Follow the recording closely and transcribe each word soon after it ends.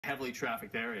heavily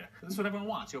trafficked area. This is what everyone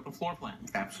wants, the open floor plan.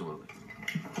 Absolutely.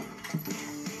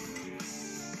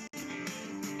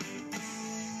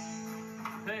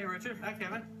 Hey, Richard. Hi,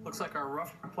 Kevin. Looks like our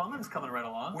rough plumbing is coming right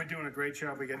along. We're doing a great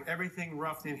job. We get everything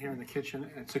roughed in here in the kitchen,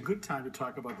 and it's a good time to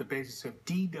talk about the basics of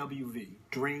DWV,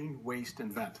 drain, waste,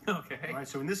 and vent. Okay. All right,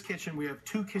 so in this kitchen, we have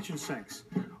 2 kitchen sinks.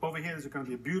 Over here, there's going to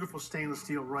be a beautiful stainless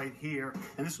steel right here,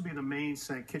 and this will be the main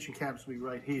sink. Kitchen cabinets will be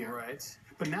right here. Right.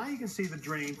 But now you can see the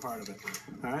drain part of it.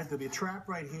 All right, there'll be a trap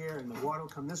right here, and the water will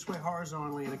come this way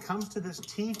horizontally, and it comes to this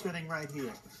T-fitting right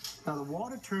here. Now, the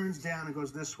water turns down and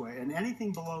goes this way, and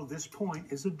anything below this point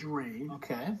is a drain.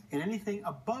 Okay. And anything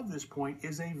above this point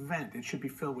is a vent. It should be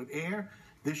filled with air.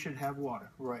 This should have water.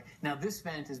 Right. Now, this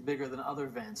vent is bigger than other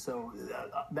vents, so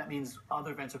that means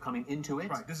other vents are coming into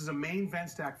it? Right. This is a main vent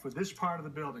stack for this part of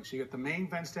the building. So you get the main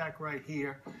vent stack right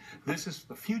here. This is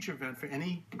the future vent for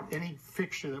any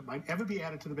fixture that might ever be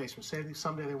added to the basement. Say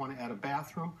someday they want to add a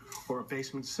bathroom or a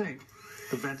basement sink.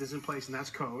 The vent is in place, and that's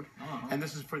code. Uh-huh. And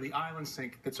this is for the island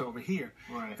sink that's over here.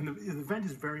 Right. And the vent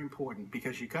is very important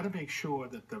because you got to make sure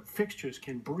that the fixtures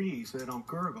can breathe so they don't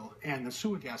gurgle, and the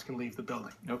sewer gas can leave the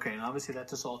building. Okay, and obviously that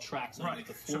just all tracks underneath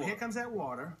the So floor. here comes that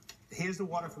water. Here's the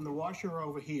water from the washer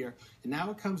over here, and now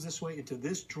it comes this way into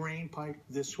this drain pipe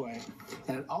this way,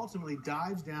 and it ultimately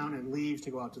dives down and leaves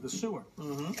to go out to the sewer.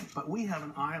 Mm-hmm. But we have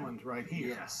an island right here.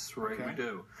 Yes, right, Okay? we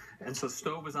do. And so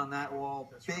stove is on that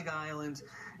wall, big island,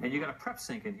 and you got a prep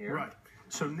sink in here. Right.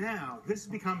 So now this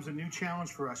becomes a new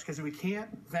challenge for us because we can't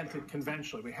vent it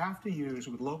conventionally. We have to use,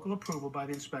 with local approval by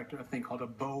the inspector, a thing called a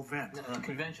bow vent.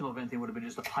 Conventional venting would have been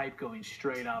just a pipe going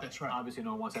straight up. That's right. Obviously,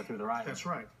 no one wants that through their island. That's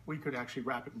right. We could actually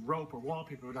wrap it in rope or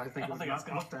wallpaper, but I think it would that's not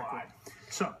gonna look that fly. good.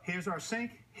 So here's our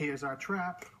sink, here's our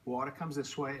trap, water comes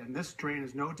this way, and this drain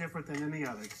is no different than any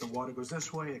other. The water goes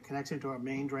this way, it connects into our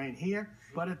main drain here,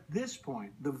 but at this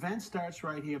point, the vent starts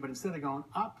right here, but instead of going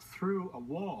up through a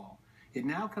wall, it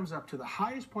now comes up to the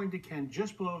highest point it can,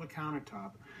 just below the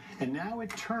countertop, and now it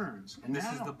turns. And This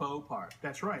now, is the bow part.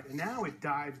 That's right. And now it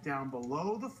dives down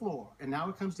below the floor, and now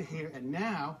it comes to here, and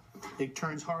now it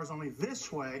turns horizontally this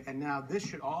way, and now this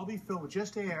should all be filled with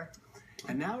just air,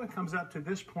 and now it comes up to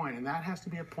this point, and that has to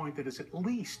be a point that is at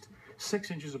least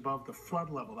 6 inches above the flood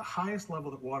level, the highest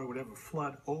level that water would ever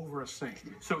flood over a sink.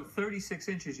 So 36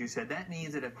 inches, you said. That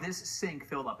means that if this sink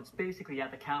filled up, it's basically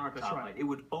at the countertop. That's right. Height. It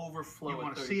would overflow. You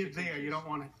want to see it there. You don't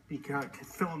want to be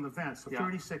filling the vents. So Yeah.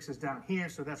 36 is down here,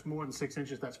 so that's more than 6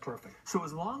 inches. That's perfect. So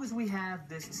as long as we have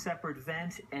this separate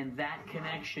vent and that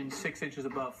connection 6 inches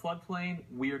above floodplain,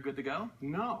 we are good to go?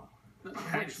 No.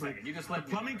 Wait a second. You just the let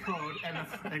me plumbing code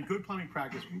and good plumbing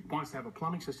practice wants to have a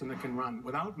plumbing system that can run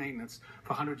without maintenance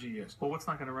for hundreds of years. Well, what's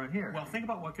not going to run here? Well, think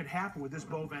about what could happen with this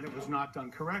bow vent if it was not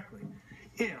done correctly.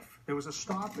 If there was a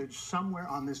stoppage somewhere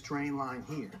on this drain line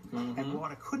here, and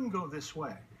water couldn't go this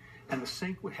way, and the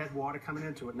sink would had water coming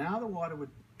into it. Now the water would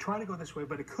try to go this way,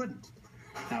 but it couldn't.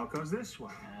 Now it goes this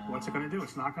way. What's it going to do?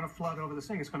 It's not going to flood over the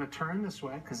sink. It's going to turn this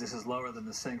way. because this is lower than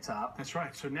the sink top. That's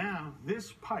right. So now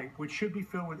this pipe, which should be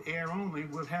filled with air only,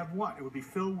 would have what? It would be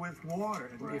filled with water.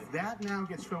 And Right. if that now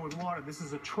gets filled with water, this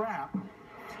is a trap,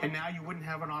 and now you wouldn't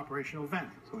have an operational vent.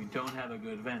 So we don't have a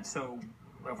good vent. So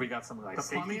have we got something like The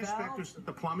plumbing safety valve? inspectors,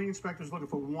 the plumbing inspector's looking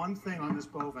for one thing on this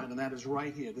bow vent, and that is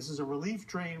right here. This is a relief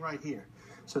drain right here.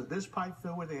 So this pipe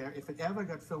filled with air, if it ever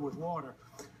got filled with water,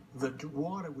 the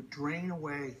water would drain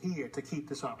away here to keep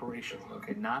this operational.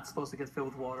 Okay, not supposed to get filled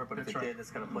with water, but if That's it right. did,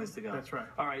 it's got a place to go. That's right.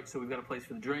 All right, so we've got a place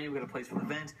for the drain, we've got a place for the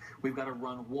vent, we've got to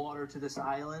run water to this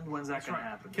island. When's that That's going right. to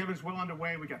happen? Kevin's well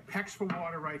underway. We got PEX for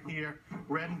water right here,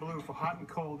 red and blue for hot and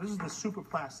cold. This is the super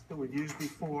plastic that we've used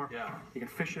before. Yeah. You can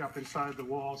fish it up inside the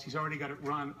walls. He's already got it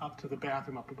run up to the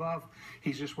bathroom up above.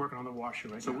 He's just working on the washer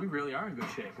right So now. we really are in good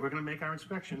shape. We're going to make our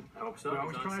inspection. I hope so. We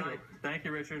always It's on try to. site. Thank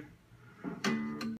you, Richard.